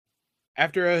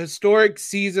After a historic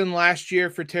season last year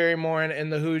for Teri Moren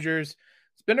and the Hoosiers,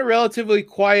 it's been a relatively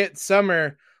quiet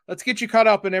summer. Let's get you caught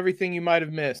up on everything you might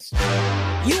have missed.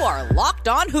 You are Locked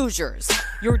On Hoosiers,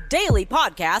 your daily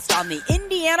podcast on the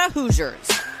Indiana Hoosiers.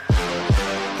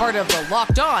 Part of the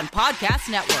Locked On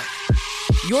Podcast Network,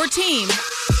 your team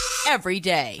every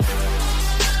day.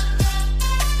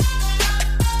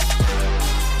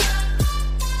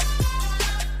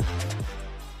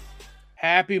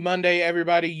 Happy Monday,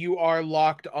 everybody. You are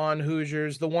Locked On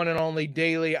Hoosiers, the one and only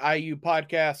daily IU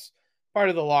podcast, part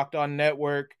of the Locked On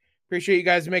Network. Appreciate you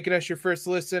guys making us your first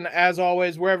listen, as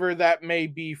always, wherever that may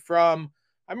be from.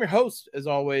 I'm your host, as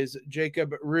always,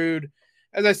 Jacob Rude.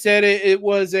 As I said, it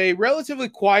was a relatively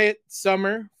quiet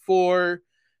summer for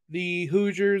the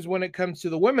Hoosiers when it comes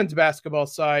to the women's basketball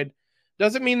side.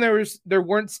 Doesn't mean there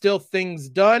weren't still things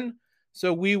done,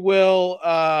 so we will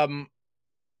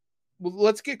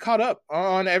let's get caught up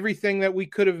on everything that we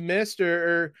could have missed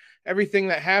or everything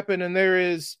that happened. And there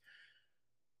is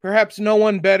perhaps no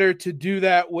one better to do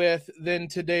that with than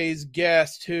today's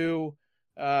guest, who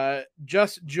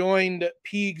just joined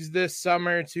Peegs this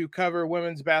summer to cover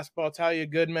women's basketball, Talia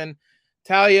Goodman.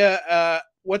 Talia,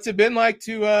 what's it been like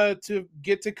to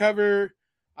get to cover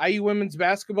IU women's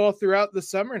basketball throughout the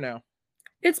summer now?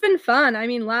 It's been fun. I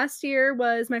mean, last year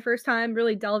was my first time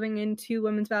really delving into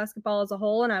women's basketball as a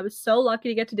whole, and I was so lucky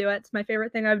to get to do it. It's my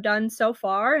favorite thing I've done so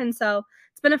far, and so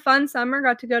it's been a fun summer.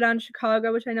 Got to go down to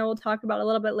Chicago, which I know we'll talk about a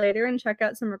little bit later, and check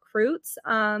out some recruits,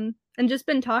 and just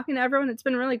been talking to everyone. It's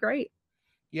been really great.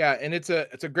 Yeah, and it's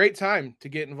a great time to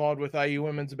get involved with IU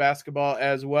women's basketball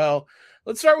as well.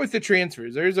 Let's start with the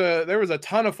transfers. There was a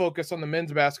ton of focus on the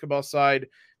men's basketball side.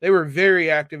 They were very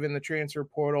active in the transfer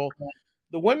portal.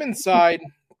 The women's side,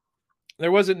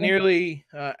 there wasn't nearly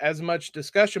as much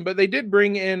discussion, but they did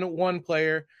bring in one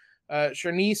player,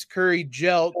 Sharnice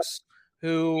Curry-Jelks,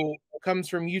 who comes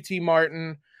from UT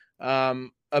Martin,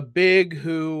 a big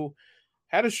who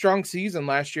had a strong season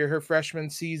last year, her freshman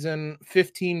season,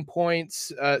 15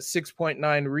 points,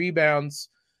 6.9 rebounds.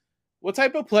 What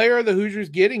type of player are the Hoosiers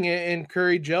getting in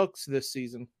Curry-Jelks this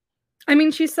season? I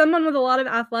mean, she's someone with a lot of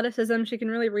athleticism. She can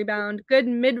really rebound. Good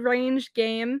mid-range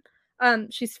game.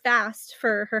 She's fast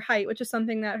for her height, which is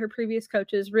something that her previous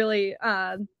coaches really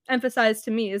emphasized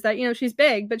to me, is that, she's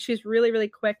big, but she's really, really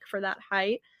quick for that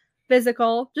height.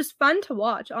 Physical, just fun to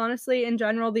watch, honestly, in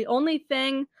general. The only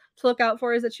thing to look out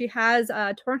for is that she has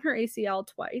torn her ACL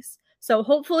twice. So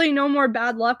hopefully no more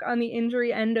bad luck on the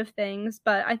injury end of things.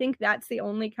 But I think that's the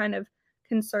only kind of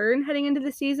concern heading into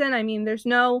the season. I mean, there's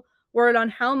no word on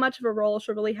how much of a role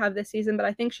she'll really have this season, but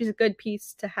I think she's a good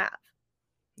piece to have.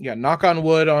 Yeah, knock on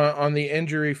wood on the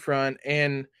injury front.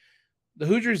 And the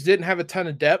Hoosiers didn't have a ton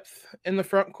of depth in the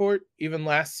front court, even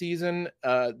last season.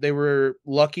 They were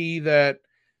lucky that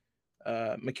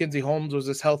Mackenzie Holmes was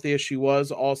as healthy as she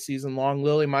was all season long.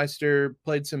 Lily Meister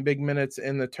played some big minutes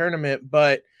in the tournament,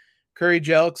 but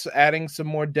Curry-Jelks adding some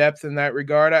more depth in that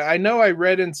regard. I know I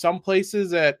read in some places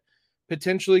that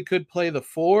potentially could play the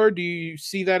 4. Do you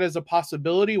see that as a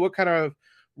possibility? What kind of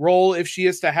role, if she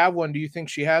is to have one, do you think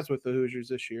she has with the Hoosiers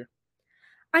this year?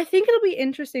 I think it'll be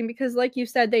interesting because, like you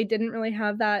said, they didn't really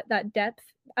have that depth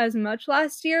as much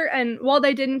last year. And while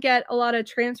they didn't get a lot of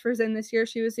transfers in this year,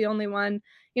 she was the only one.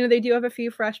 They do have a few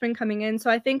freshmen coming in.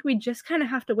 So I think we just kind of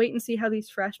have to wait and see how these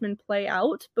freshmen play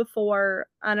out before,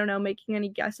 I don't know, making any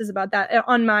guesses about that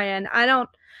on my end.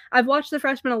 I've watched the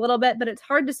freshmen a little bit, but it's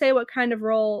hard to say what kind of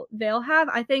role they'll have.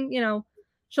 I think,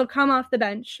 she'll come off the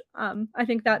bench. I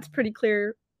think that's pretty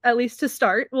clear, at least to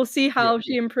start. We'll see how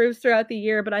she improves throughout the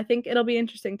year, but I think it'll be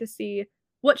interesting to see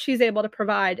what she's able to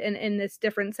provide in this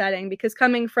different setting, because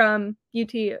coming from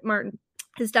UT Martin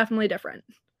is definitely different.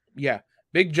 Yeah,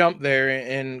 big jump there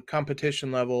in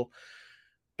competition level.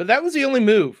 But that was the only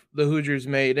move the Hoosiers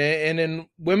made. And in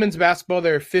women's basketball,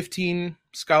 there are 15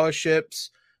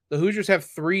 scholarships. The Hoosiers have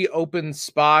 3 open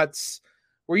spots.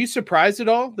 Were you surprised at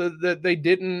all that they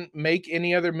didn't make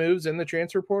any other moves in the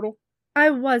transfer portal? I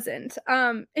wasn't.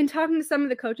 In talking to some of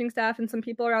the coaching staff and some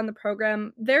people around the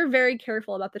program, they're very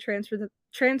careful about the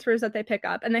transfers that they pick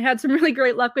up. And they had some really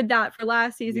great luck with that for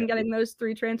last season, getting those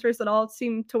 3 transfers that all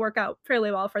seemed to work out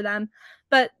fairly well for them.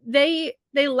 But they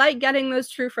like getting those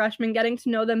true freshmen, getting to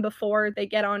know them before they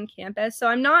get on campus. So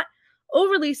I'm not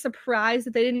overly surprised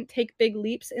that they didn't take big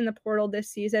leaps in the portal this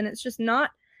season. It's just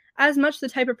not as much the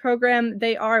type of program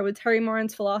they are, with Teri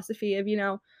Moren's philosophy of,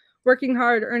 working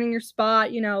hard, earning your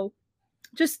spot,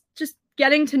 just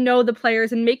getting to know the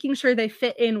players and making sure they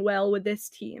fit in well with this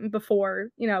team before,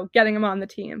 getting them on the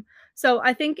team. So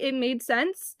I think it made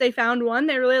sense. They found one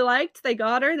they really liked. They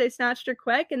got her. They snatched her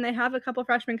quick, and they have a couple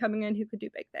freshmen coming in who could do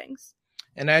big things.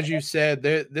 And as you said,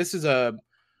 this is a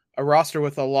roster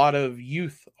with a lot of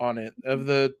youth on it. Of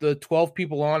the 12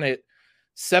 people on it,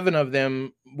 7 of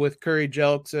them with Curry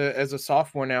Jelks as a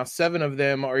sophomore now, 7 of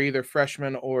them are either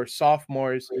freshmen or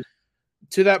sophomores.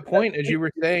 To that point, as you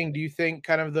were saying, do you think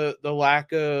kind of the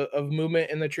lack of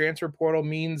movement in the transfer portal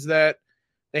means that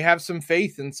they have some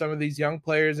faith in some of these young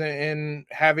players and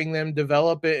having them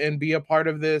develop it and be a part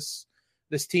of this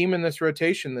team and this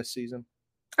rotation this season?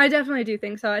 I definitely do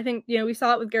think so. I think, we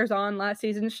saw it with Gerzon last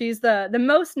season. She's the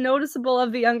most noticeable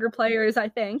of the younger players, I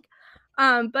think.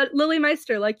 But Lily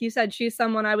Meister, like you said, she's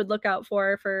someone I would look out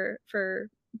for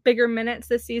bigger minutes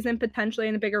this season, potentially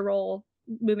in a bigger role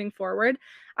moving forward.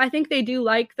 I think they do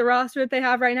like the roster that they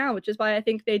have right now, which is why I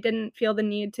think they didn't feel the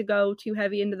need to go too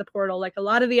heavy into the portal like a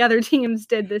lot of the other teams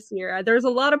did this year. There's a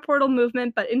lot of portal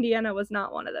movement, but Indiana was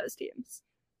not one of those teams.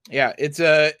 Yeah, it's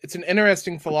an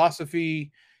interesting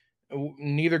philosophy,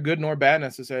 neither good nor bad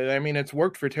necessarily. I mean, it's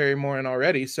worked for Teri Moren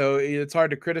already, so it's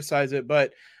hard to criticize it,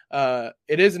 but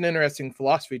it is an interesting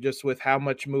philosophy just with how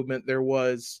much movement there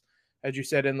was, as you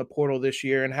said, in the portal this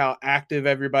year and how active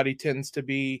everybody tends to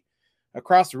be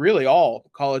across really all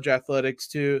college athletics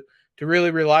to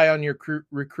really rely on your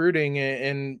recruiting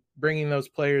and bringing those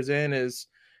players in is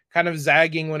kind of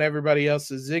zagging when everybody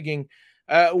else is zigging.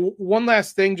 One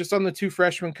last thing, just on the 2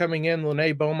 freshmen coming in,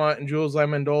 Lene Beaumont and Jules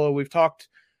Lamandola. We've talked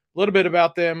a little bit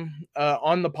about them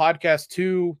on the podcast,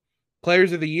 2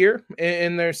 players of the year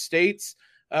in their states.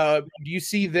 Do you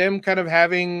see them kind of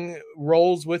having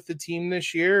roles with the team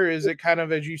this year? Or is it kind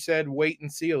of, as you said, wait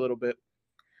and see a little bit?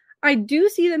 I do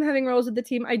see them having roles with the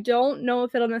team. I don't know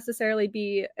if it'll necessarily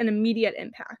be an immediate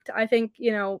impact. I think,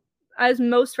 as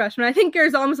most freshmen, I think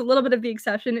Gerzon was a little bit of the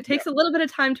exception. It takes a little bit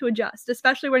of time to adjust,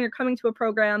 especially when you're coming to a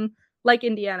program like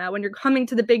Indiana, when you're coming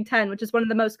to the Big Ten, which is one of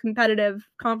the most competitive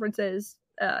conferences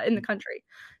in the country.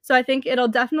 So I think it'll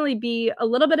definitely be a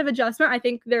little bit of adjustment. I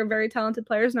think they're very talented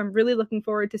players, and I'm really looking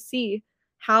forward to see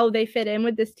how they fit in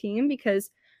with this team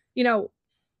because,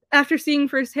 after seeing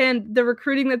firsthand the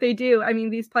recruiting that they do, I mean,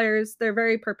 these players, they're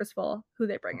very purposeful who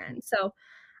they bring in. So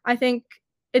I think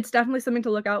it's definitely something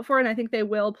to look out for, and I think they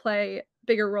will play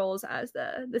bigger roles as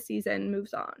the season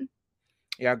moves on.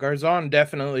 Yeah, Gerzon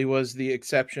definitely was the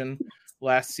exception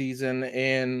last season,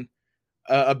 and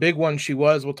a big one she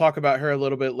was. We'll talk about her a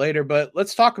little bit later, but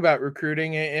let's talk about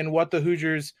recruiting and what the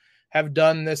Hoosiers have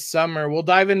done this summer. We'll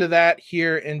dive into that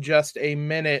here in just a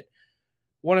minute.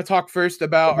 Want to talk first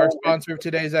about our sponsor of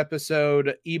today's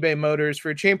episode, eBay Motors.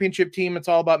 For a championship team, it's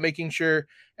all about making sure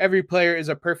every player is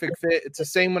a perfect fit. It's the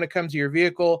same when it comes to your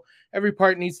vehicle. Every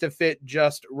part needs to fit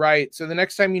just right. So the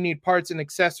next time you need parts and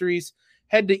accessories,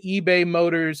 head to eBay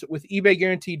Motors. With eBay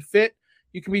Guaranteed Fit,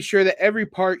 you can be sure that every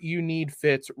part you need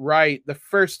fits right the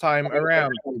first time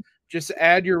around. Just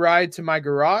add your ride to my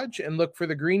garage and look for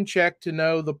the green check to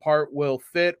know the part will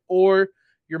fit or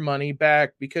your money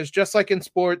back. Because just like in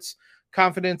sports,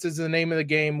 confidence is the name of the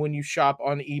game when you shop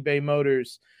on eBay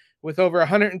Motors. With over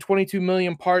 122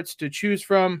 million parts to choose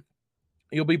from,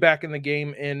 you'll be back in the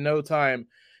game in no time.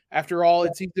 After all,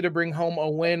 it's easy to bring home a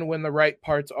win when the right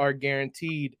parts are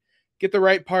guaranteed. Get the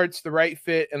right parts, the right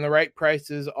fit, and the right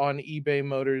prices on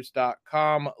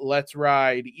ebaymotors.com. Let's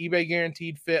ride. eBay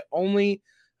Guaranteed Fit only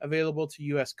available to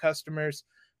U.S. customers.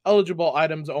 Eligible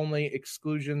items only.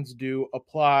 Exclusions do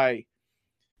apply.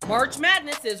 March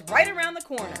Madness is right around the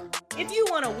corner. If you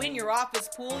want to win your office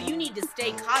pool, you need to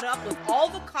stay caught up with all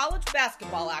the college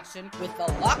basketball action with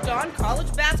the Locked On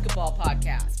College Basketball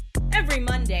Podcast. Every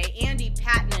Monday, Andy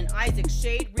Patton and Isaac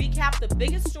Shade recap the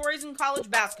biggest stories in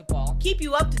college basketball, keep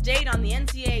you up to date on the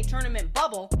NCAA tournament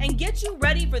bubble, and get you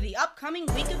ready for the upcoming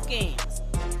week of games.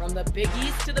 From the Big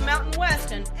East to the Mountain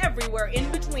West and everywhere in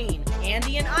between,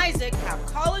 Andy and Isaac have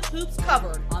college hoops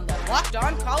covered on the Locked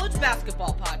On College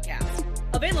Basketball Podcast.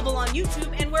 Available on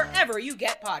YouTube and wherever you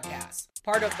get podcasts.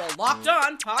 Part of the Locked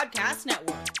On Podcast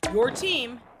Network. Your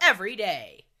team every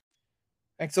day.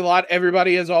 Thanks a lot,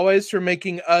 everybody, as always, for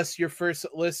making us your first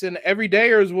listen.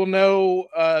 Everydayers will know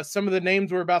some of the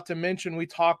names we're about to mention. We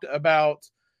talked about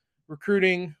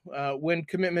recruiting when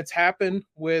commitments happen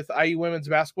with IU women's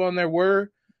basketball, and there were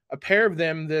a pair of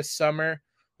them this summer.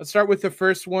 Let's start with the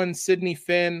first one, Sydney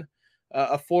Finn,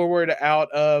 a forward out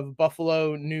of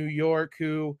Buffalo, New York,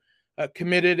 who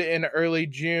committed in early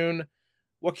June.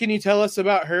 What can you tell us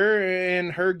about her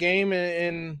and her game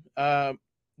and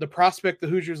the prospect the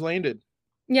Hoosiers landed?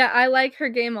 Yeah, I like her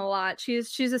game a lot.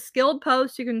 She's a skilled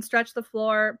post who can stretch the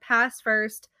floor, pass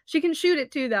first. She can shoot it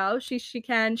too, though. She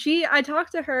can. I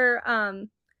talked to her,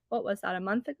 what was that, a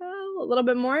month ago? A little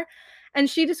bit more. And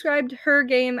she described her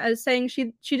game as saying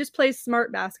she just plays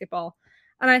smart basketball.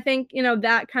 And I think,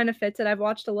 that kind of fits it. I've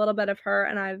watched a little bit of her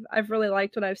and I've really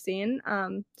liked what I've seen.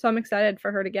 So I'm excited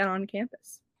for her to get on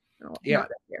campus. Well, Yeah. not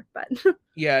this year, but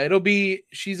Yeah,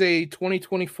 she's a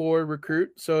 2024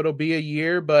 recruit, so it'll be a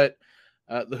year, but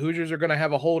the Hoosiers are going to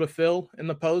have a hole to fill in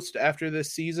the post after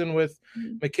this season with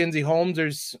Mackenzie Holmes.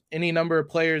 There's any number of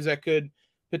players that could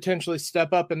potentially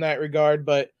step up in that regard,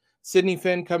 but Sydney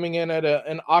Finn coming in at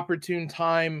an opportune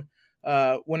time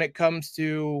when it comes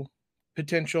to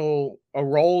potential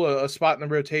a spot in the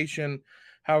rotation,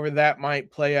 however that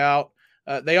might play out.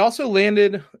 They also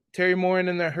landed Teri Moren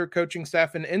and her coaching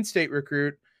staff an in-state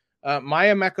recruit,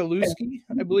 Maya Makalewski,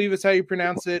 I believe is how you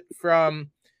pronounce it, from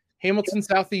Hamilton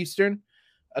Southeastern,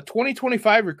 a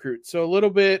 2025 recruit. So a little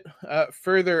bit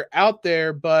further out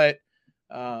there, but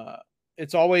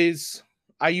it's always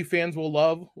IU fans will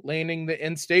love landing the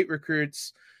in-state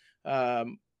recruits.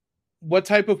 What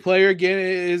type of player again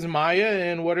is Maya,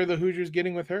 and what are the Hoosiers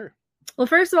getting with her? Well,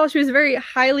 first of all, she was a very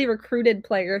highly recruited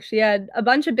player. She had a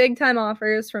bunch of big-time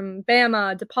offers from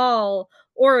Bama, DePaul,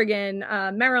 Oregon,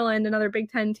 Maryland, another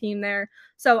Big Ten team there.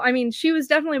 So, I mean, she was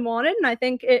definitely wanted, and I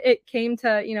think it came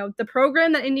to, the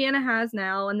program that Indiana has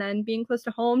now, and then being close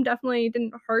to home definitely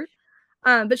didn't hurt.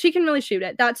 But she can really shoot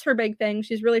it. That's her big thing.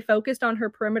 She's really focused on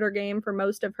her perimeter game for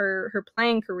most of her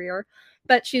playing career,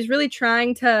 but she's really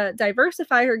trying to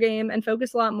diversify her game and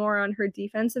focus a lot more on her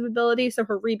defensive ability. So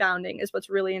her rebounding is what's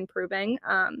really improving.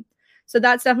 So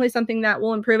that's definitely something that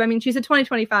will improve. I mean, she's a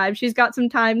 2025. She's got some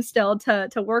time still to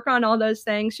work on all those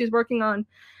things. She's working on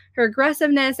her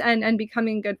aggressiveness and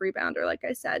becoming a good rebounder, like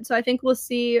I said. So I think we'll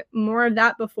see more of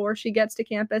that before she gets to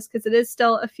campus, because it is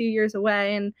still a few years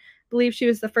away, and I believe she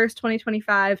was the first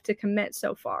 2025 to commit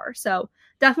so far. So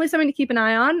definitely something to keep an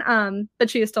eye on, but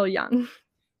she is still young.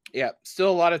 Yeah, still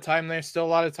a lot of time there. Still a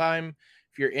lot of time.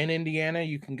 If you're in Indiana,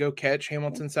 you can go catch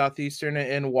Hamilton Southeastern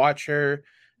and watch her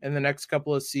in the next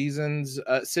couple of seasons.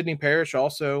 Sydney Parrish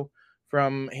also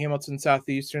from Hamilton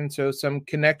Southeastern, so some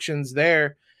connections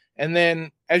there. And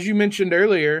then, as you mentioned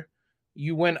earlier,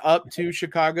 you went up to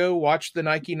Chicago, watched the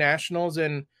Nike Nationals,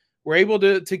 and were able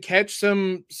to catch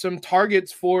some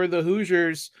targets for the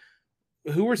Hoosiers.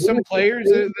 Who were some players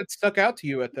that stuck out to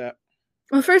you at that?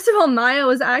 Well, first of all, Maya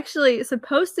was actually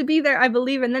supposed to be there, I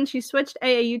believe, and then she switched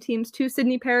AAU teams to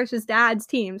Sydney Parrish's dad's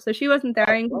team, so she wasn't there.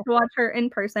 I didn't watch her in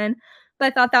person, but I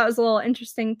thought that was a little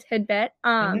interesting tidbit.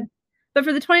 But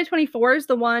for the 2024s,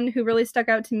 the one who really stuck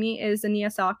out to me is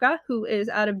Ania Saka, who is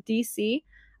out of DC.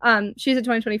 She's a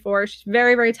 2024. She's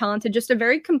very, very talented, just a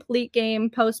very complete game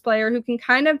post player who can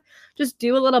kind of just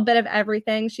do a little bit of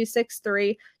everything. She's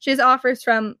 6'3". She has offers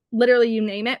from literally, you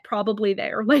name it, probably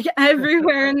there. Like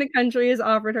everywhere in the country has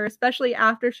offered her, especially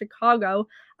after Chicago.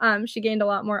 She gained a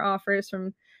lot more offers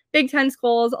from Big Ten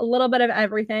schools, a little bit of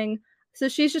everything. So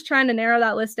she's just trying to narrow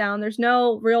that list down. There's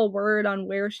no real word on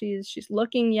where she's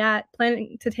looking yet,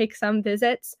 planning to take some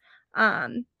visits.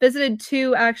 Visited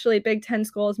two actually Big Ten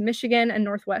schools, Michigan and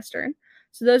Northwestern.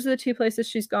 So those are the two places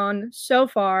she's gone so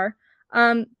far.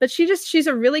 But she's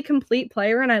a really complete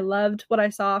player, and I loved what I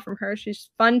saw from her.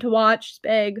 She's fun to watch. She's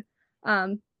big.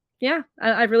 I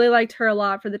really liked her a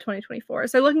lot for the 2024.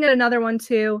 So looking at another one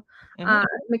too,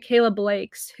 Michaela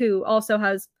Blakes, who also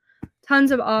has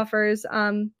tons of offers.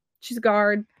 She's a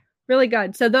guard, really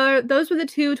good. So those were the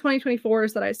two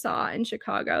 2024s that I saw in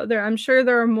Chicago. I'm sure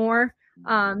there are more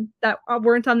that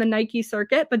weren't on the Nike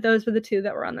circuit, but those were the two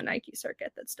that were on the Nike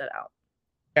circuit that stood out.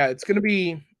 Yeah, it's going to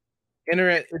be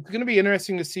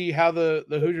interesting to see how the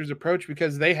Hoosiers approach,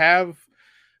 because they have,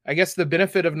 I guess, the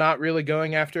benefit of not really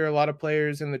going after a lot of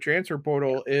players in the transfer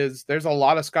portal is there's a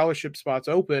lot of scholarship spots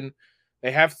open.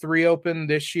 They have 3 open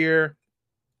this year.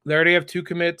 They already have 2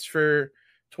 commits for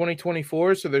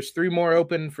 2024, so there's 3 more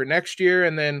open for next year,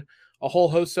 and then a whole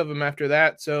host of them after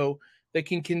that. So they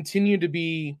can continue to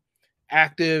be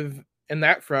active in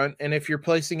that front. And if you're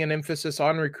placing an emphasis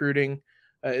on recruiting,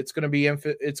 it's going to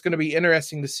be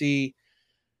interesting to see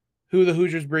who the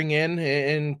Hoosiers bring in.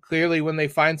 And clearly, when they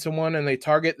find someone and they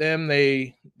target them,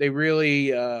 they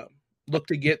really look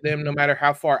to get them, no matter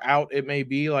how far out it may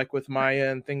be, like with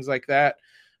Maya and things like that.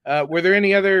 Were there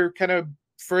any other kind of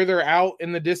further out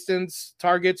in the distance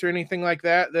targets or anything like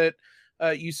that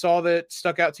you saw that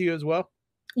stuck out to you as well?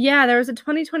 Yeah, there was a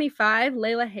 2025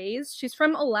 Layla Hayes. She's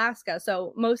from Alaska,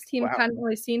 so most teams hadn't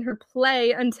really seen her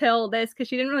play until this, because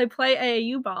she didn't really play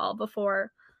AAU ball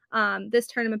before this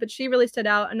tournament, but she really stood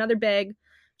out. Another big.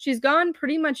 She's gone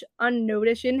pretty much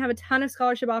unnoticed. She didn't have a ton of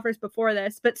scholarship offers before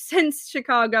this, but since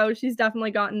Chicago, she's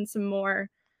definitely gotten some more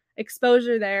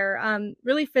exposure there.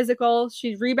 Really physical.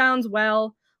 She rebounds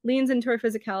well. leans into her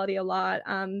physicality a lot.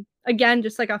 Again,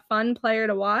 just like a fun player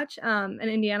to watch. And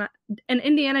Indiana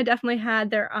definitely had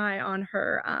their eye on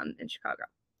her in Chicago.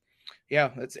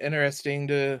 Yeah, that's interesting.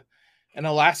 An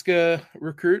Alaska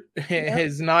recruit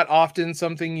is not often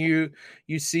something you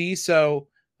see. So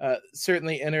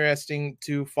certainly interesting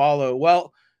to follow.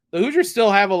 Well, the Hoosiers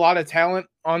still have a lot of talent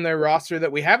on their roster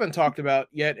that we haven't talked about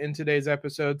yet in today's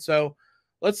episode. So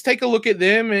let's take a look at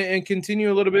them and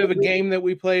continue a little bit of a game that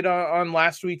we played on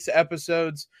last week's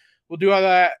episodes. We'll do all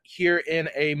that here in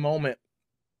a moment.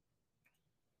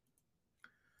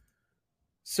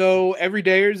 So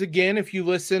everydayers, again, if you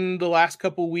listen the last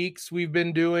couple weeks, we've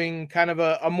been doing kind of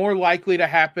a more likely to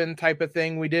happen type of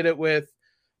thing. We did it with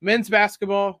men's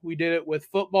basketball. We did it with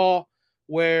football,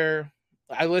 where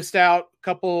I list out a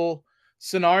couple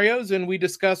scenarios and we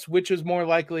discuss which is more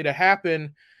likely to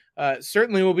happen.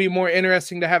 Certainly will be more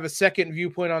interesting to have a second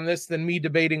viewpoint on this than me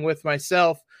debating with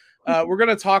myself. We're going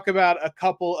to talk about a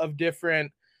couple of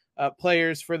different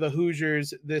players for the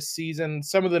Hoosiers this season,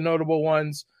 some of the notable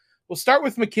ones. We'll start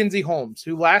with Mackenzie Holmes,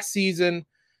 who last season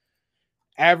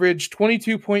averaged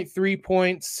 22.3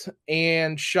 points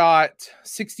and shot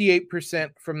 68%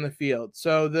 from the field.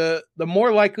 So the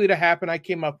more likely to happen I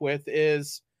came up with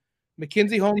is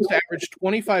Mackenzie Holmes to average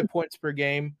 25 points per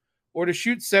game or to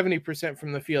shoot 70%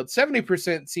 from the field.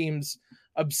 70% seems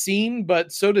obscene,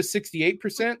 but so does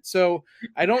 68%. So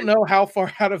I don't know how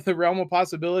far out of the realm of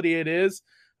possibility it is.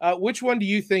 Which one do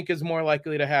you think is more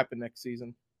likely to happen next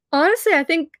season? Honestly, I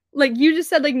think, like you just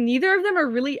said, like neither of them are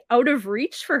really out of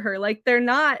reach for her. Like they're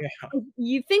not,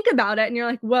 you think about it and you're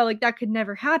like, well, like that could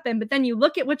never happen. But then you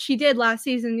look at what she did last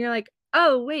season and you're like,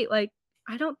 oh, wait, like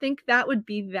I don't think that would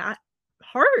be that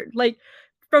hard. Like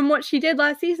from what she did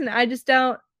last season, I just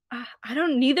don't,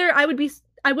 neither. I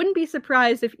wouldn't be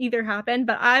surprised if either happened,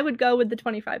 but I would go with the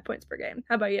 25 points per game.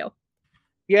 How about you?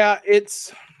 Yeah,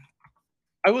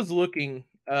 I was looking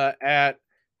at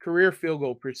career field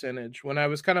goal percentage when I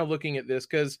was kind of looking at this,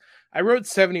 because I wrote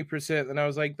 70% and I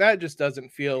was like, that just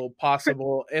doesn't feel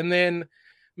possible. And then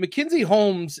Mackenzie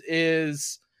Holmes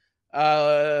is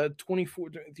 20th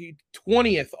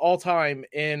all time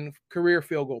in career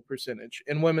field goal percentage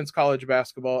in women's college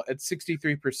basketball at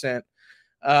 63%.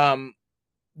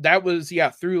 That was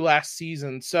through last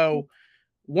season. So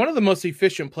one of the most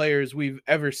efficient players we've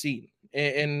ever seen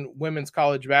in women's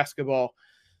college basketball.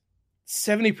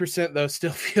 70% though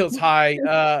still feels high.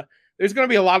 There's going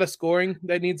to be a lot of scoring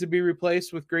that needs to be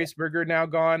replaced with Grace Berger now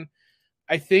gone.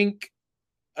 I think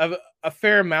a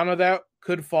fair amount of that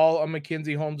could fall on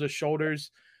Mackenzie Holmes'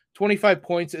 shoulders. 25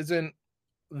 points isn't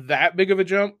that big of a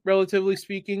jump, relatively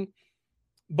speaking.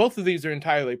 Both of these are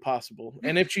entirely possible.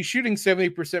 And if she's shooting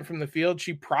 70% from the field,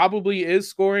 she probably is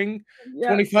scoring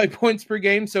 25 points per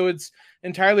game. So it's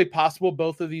entirely possible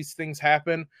both of these things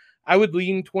happen. I would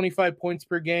lean 25 points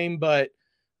per game, but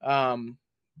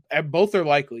both are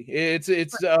likely. It's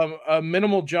a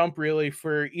minimal jump really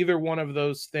for either one of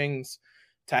those things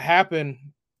to happen.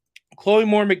 Chloe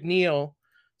Moore McNeil,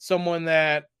 someone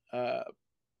that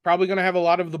probably going to have a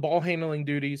lot of the ball handling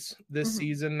duties this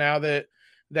season now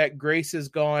that Grace is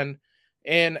gone.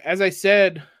 And as I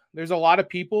said, there's a lot of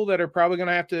people that are probably going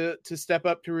to have to step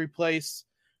up to replace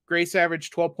Grace.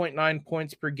 Averaged 12.9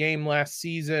 points per game last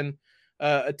season.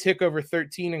 A tick over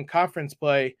 13 in conference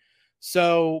play.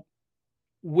 So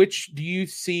which do you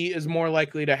see is more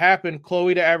likely to happen?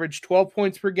 Chloe to average 12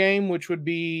 points per game, which would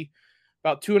be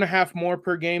about 2.5 more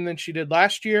per game than she did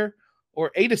last year,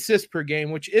 or 8 assists per game,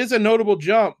 which is a notable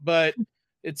jump, but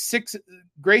it's 6.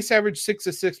 Grace averaged 6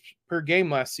 assists per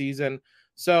game last season.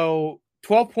 So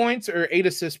 12 points or 8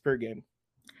 assists per game?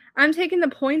 I'm taking the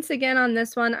points again on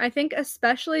this one. I think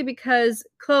especially because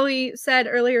Chloe said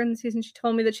earlier in the season, she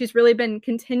told me that she's really been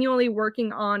continually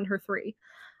working on her three.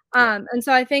 And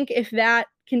so I think if that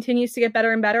continues to get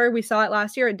better and better, we saw it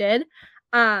last year, it did.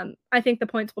 I think the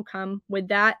points will come with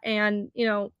that. And, you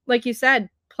know, like you said,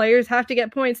 players have to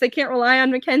get points. They can't rely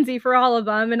on Mackenzie for all of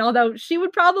them. And although she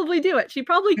would probably do it, she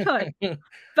probably could.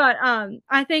 But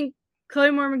I think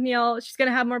Chloe Moore McNeil, she's going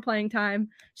to have more playing time.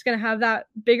 She's going to have that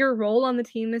bigger role on the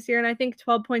team this year. And I think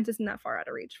 12 points isn't that far out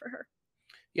of reach for her.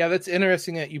 Yeah, that's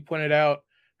interesting that you pointed out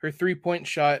her 3-point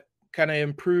shot kind of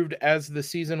improved as the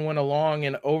season went along.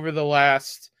 And over the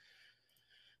last,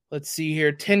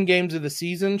 10 games of the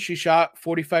season, she shot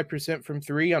 45% from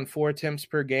 3 on 4 attempts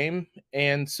per game.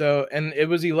 And it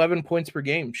was 11 points per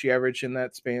game she averaged in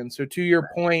that span. So to your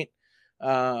point,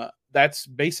 that's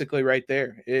basically right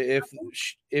there.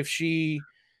 If she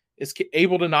is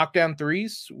able to knock down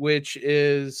threes, which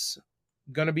is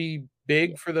going to be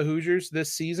big for the Hoosiers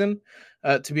this season,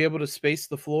 to be able to space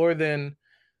the floor, then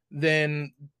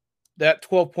that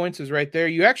 12 points is right there.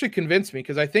 You actually convinced me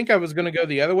because I think I was going to go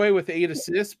the other way with 8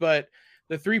 assists, but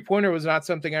the 3-pointer was not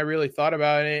something I really thought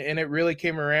about, and it really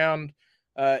came around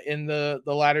in the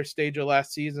latter stage of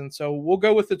last season. So we'll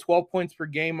go with the 12 points per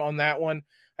game on that one.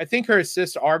 I think her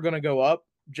assists are going to go up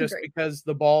just because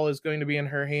the ball is going to be in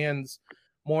her hands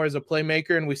more as a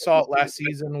playmaker, and we saw it last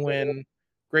season when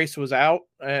Grace was out.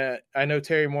 I know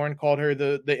Teri Moren called her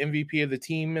the MVP of the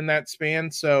team in that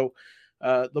span. So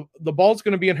the ball's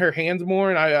going to be in her hands more,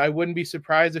 and I wouldn't be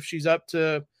surprised if she's up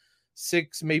to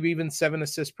 6, maybe even 7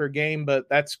 assists per game. But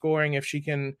that scoring, if she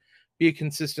can be a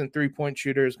consistent 3-point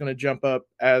shooter, is going to jump up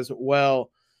as well.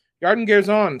 Yarden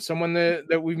Garzon, someone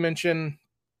that we've mentioned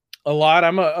a lot.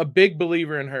 I'm a big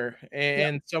believer in her,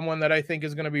 and someone that I think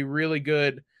is going to be really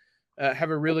good,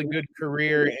 have a really good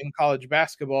career in college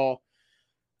basketball.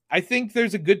 I think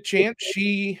there's a good chance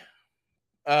she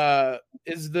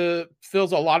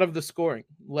fills a lot of the scoring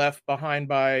left behind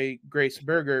by Grace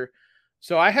Berger.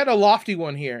 So I had a lofty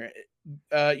one here.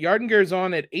 Yarden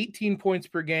Garzon at 18 points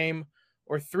per game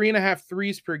or 3.5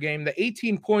 threes per game. The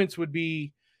 18 points would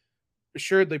be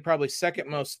assuredly probably second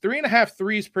most. 3.5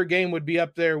 threes per game would be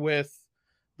up there with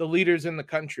the leaders in the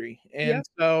country. And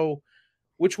so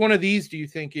which one of these do you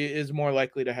think is more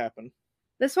likely to happen?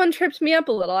 This one tripped me up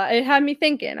a little. It had me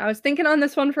thinking. I was thinking on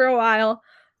this one for a while.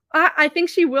 I think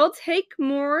she will take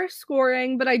more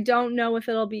scoring, but I don't know if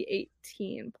it'll be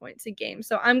 18 points a game.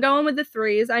 So I'm going with the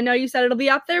threes. I know you said it'll be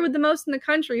up there with the most in the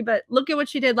country, but look at what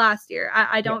she did last year.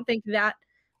 I don't think that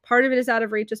part of it is out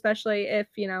of reach, especially if,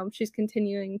 she's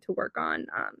continuing to work on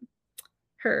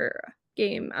her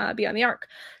game beyond the arc.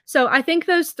 So I think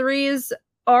those threes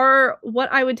are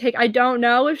what I would take. I don't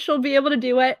know if she'll be able to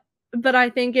do it, but I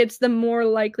think it's the more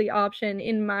likely option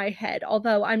in my head,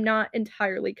 although I'm not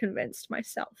entirely convinced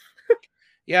myself.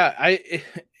 Yeah,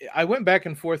 I went back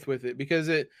and forth with it because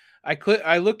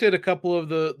I looked at a couple of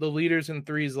the leaders in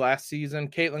threes last season.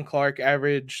 Caitlin Clark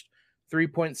averaged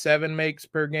 3.7 makes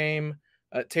per game.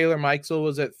 Taylor Mikesell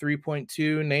was at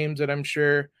 3.2, names that I'm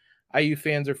sure IU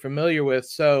fans are familiar with.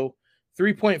 So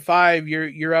 3.5,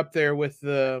 you're up there with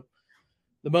the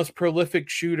most prolific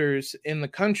shooters in the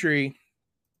country.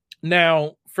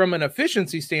 Now, from an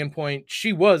efficiency standpoint,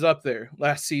 she was up there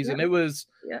last season. It was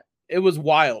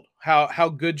wild how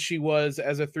good she was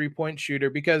as a 3-point shooter,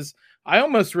 because I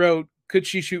almost wrote, could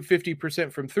she shoot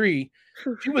 50% from 3?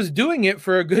 She was doing it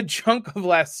for a good chunk of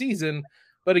last season.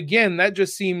 But again, that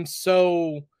just seems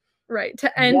so right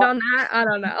to end wild. On that. I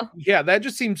don't know. Yeah, that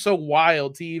just seems so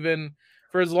wild to even,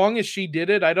 for as long as she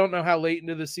did it. I don't know how late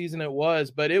into the season it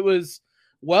was, but it was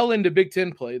well into Big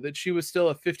Ten play that she was still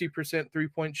a 50%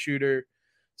 3-point shooter.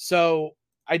 So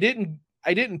I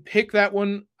didn't pick that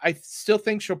one. I still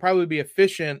think she'll probably be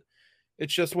efficient.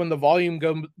 It's just when the volume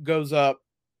goes up,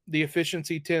 the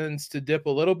efficiency tends to dip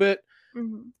a little bit.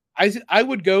 Mm-hmm. I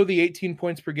would go the 18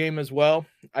 points per game as well.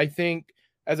 I think,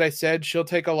 as I said, she'll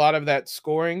take a lot of that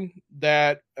scoring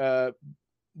that the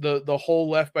hole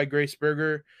left by Grace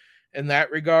Berger in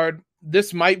that regard.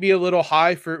 This might be a little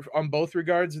high on both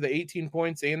regards, the 18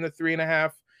 points and the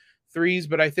 3.5 threes,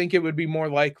 but I think it would be more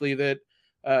likely that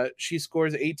she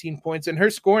scores 18 points, and her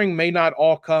scoring may not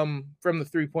all come from the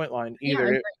 3-point line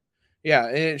either.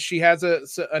 She has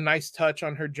a nice touch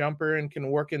on her jumper and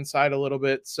can work inside a little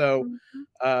bit. So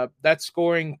that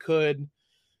scoring could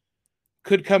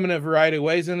come in a variety of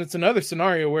ways. And it's another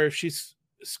scenario where if she's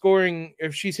hitting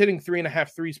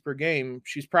 3.5 threes per game,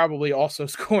 she's probably also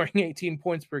scoring 18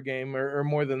 points per game or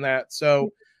more than that.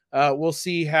 So we'll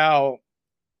see how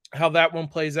that one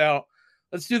plays out.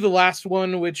 Let's do the last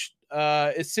one, which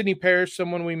is Sydney Parrish,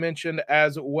 someone we mentioned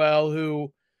as well,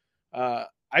 who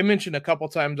I mentioned a couple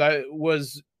times. I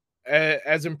was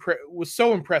was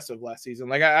so impressive last season.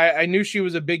 Like I knew she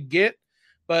was a big get,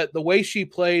 but the way she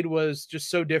played was just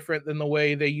so different than the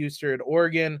way they used her at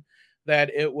Oregon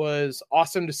that it was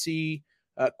awesome to see.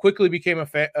 Quickly became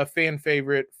a fan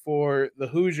favorite for the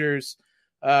Hoosiers.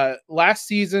 Last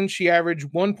season, she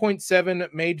averaged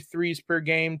 1.7 made threes per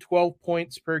game, 12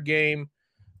 points per game,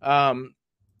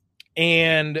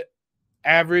 and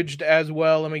averaged as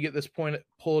well. Let me get this point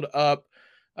pulled up.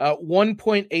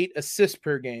 1.8 assists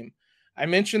per game. I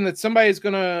mentioned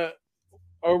that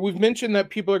we've mentioned that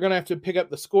people are going to have to pick up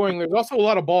the scoring. There's also a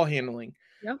lot of ball handling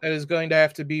that is going to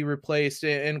have to be replaced.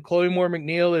 And Chloe Moore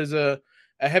McNeil is a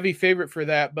heavy favorite for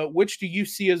that. But which do you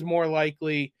see as more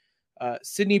likely?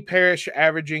 Sydney Parrish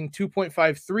averaging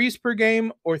 2.5 threes per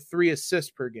game or 3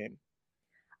 assists per game?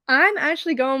 I'm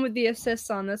actually going with the assists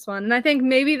on this one. And I think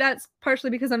maybe that's partially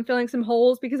because I'm filling some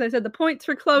holes because I said the points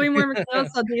for Chloe Moore McNeil,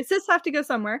 so the assists have to go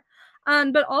somewhere.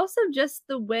 But also just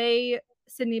the way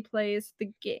Sydney plays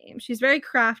the game. She's very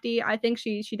crafty. I think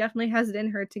she definitely has it in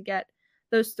her to get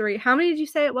those 3. How many did you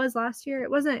say it was last year?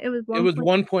 It was 1. It was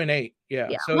 1.8. Yeah.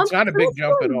 Yeah. So it's not a big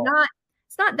jump at all.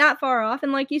 It's not that far off.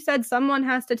 And like you said, someone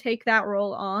has to take that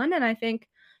role on. And I think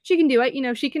she can do it. You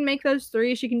know, she can make those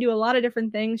 3. She can do a lot of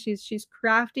different things. She's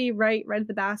crafty, right at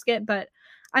the basket. But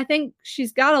I think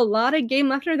she's got a lot of game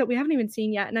left in her that we haven't even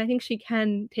seen yet. And I think she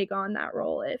can take on that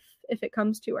role if it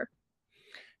comes to her.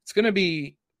 It's going to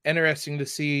be interesting to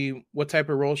see what type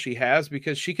of role she has,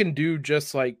 because she can do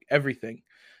just like everything.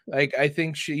 Like, I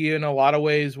think she, in a lot of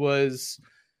ways, was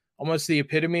almost the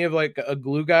epitome of like a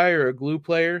glue guy or a glue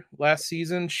player last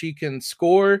season. She can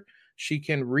score. She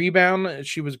can rebound.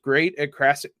 She was great at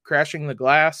crashing the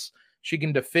glass. She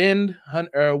can defend,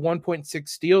 1.6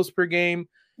 steals per game.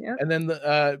 Yep. And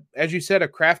then, as you said, a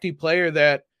crafty player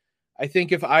that I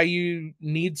think if IU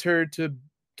needs her to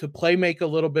play make a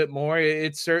little bit more,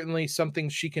 it's certainly something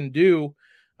she can do.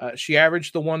 She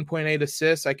averaged the 1.8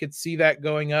 assists. I could see that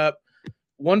going up.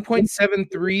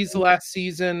 1.7 threes last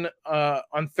season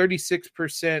on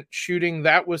 36% shooting.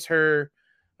 That was her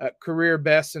career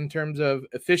best in terms of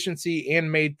efficiency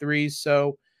and made threes.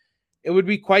 So it would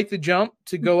be quite the jump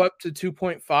to go up to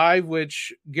 2.5,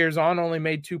 which Gerzon only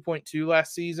made 2.2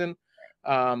 last season.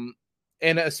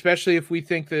 And especially if we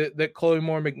think that Chloe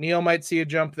Moore McNeil might see a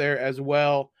jump there as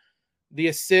well. The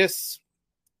assists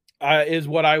is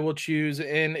what I will choose.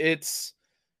 And it's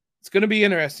going to be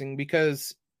interesting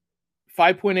because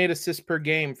 5.8 assists per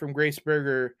game from Grace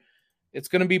Berger. It's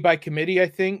going to be by committee, I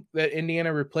think, that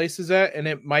Indiana replaces that. And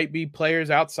it might be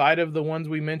players outside of the ones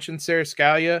we mentioned, Sarah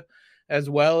Scalia, as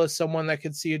well as someone that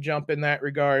could see a jump in that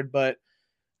regard. But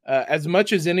as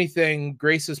much as anything,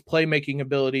 Grace's playmaking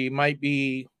ability might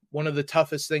be one of the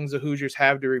toughest things the Hoosiers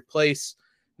have to replace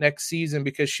next season,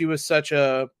 because she was such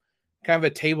a kind of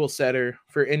a table setter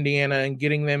for Indiana and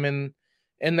getting them in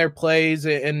their plays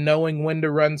and knowing when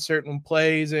to run certain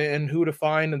plays and who to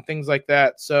find and things like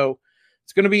that. So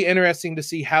it's going to be interesting to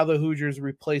see how the Hoosiers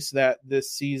replace that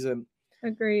this season.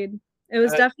 Agreed. It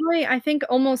was definitely, I think,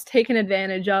 almost taken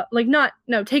advantage of, like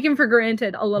taken for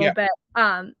granted a little bit,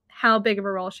 how big of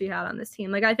a role she had on this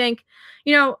team. Like, I think,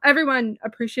 everyone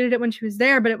appreciated it when she was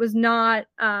there, but it was not,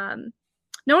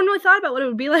 no one really thought about what it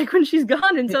would be like when she's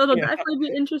gone. And so it'll definitely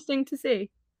be interesting to see.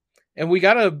 And we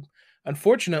got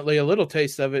unfortunately, a little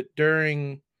taste of it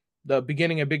during the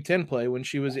beginning of Big Ten play when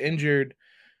she was injured.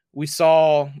 We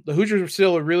saw the Hoosiers were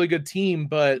still a really good team,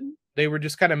 but they were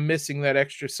just kind of missing that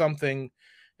extra something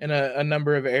in a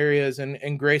number of areas.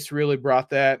 And Grace really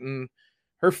brought that, and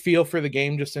her feel for the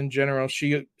game just in general.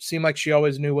 She seemed like she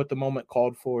always knew what the moment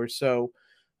called for. So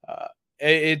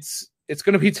it's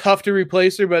going to be tough to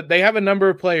replace her, but they have a number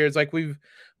of players, like we've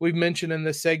mentioned in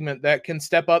this segment, that can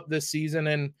step up this season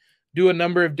and do a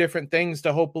number of different things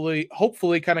to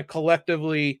hopefully kind of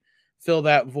collectively fill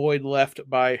that void left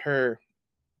by her.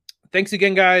 Thanks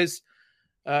again, guys,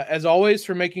 as always,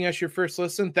 for making us your first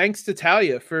listen. Thanks to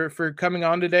Talia for coming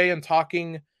on today and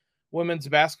talking women's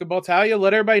basketball. Talia,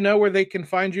 let everybody know where they can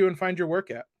find you and find your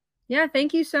work at. Yeah,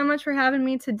 thank you so much for having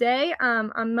me today.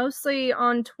 I'm mostly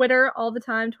on Twitter all the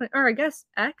time, or I guess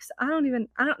X. I don't know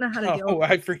how to deal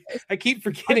with it. I keep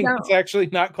forgetting it's actually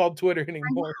not called Twitter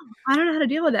anymore. I don't know how to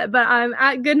deal with it, but I'm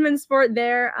at Goodman Sport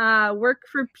there. Work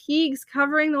for Peegs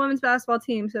covering the women's basketball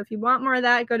team. So if you want more of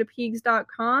that, go to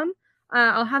peegs.com.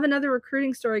 I'll have another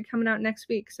recruiting story coming out next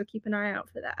week, so keep an eye out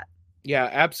for that. Yeah,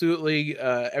 absolutely.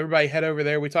 Everybody head over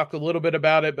there. We talked a little bit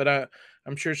about it, but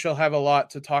I'm sure she'll have a lot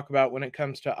to talk about when it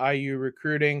comes to IU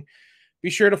recruiting. Be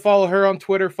sure to follow her on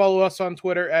Twitter. Follow us on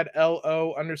Twitter at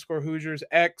LO_Hoosiers,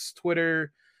 X,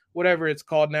 Twitter, whatever it's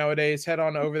called nowadays. Head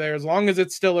on over there as long as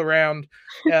it's still around.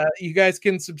 You guys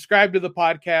can subscribe to the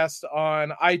podcast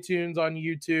on iTunes, on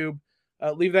YouTube.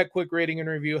 Leave that quick rating and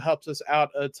review. Helps us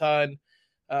out a ton.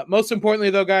 Most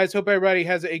importantly, though, guys, hope everybody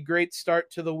has a great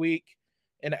start to the week.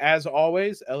 And as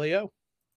always, LEO.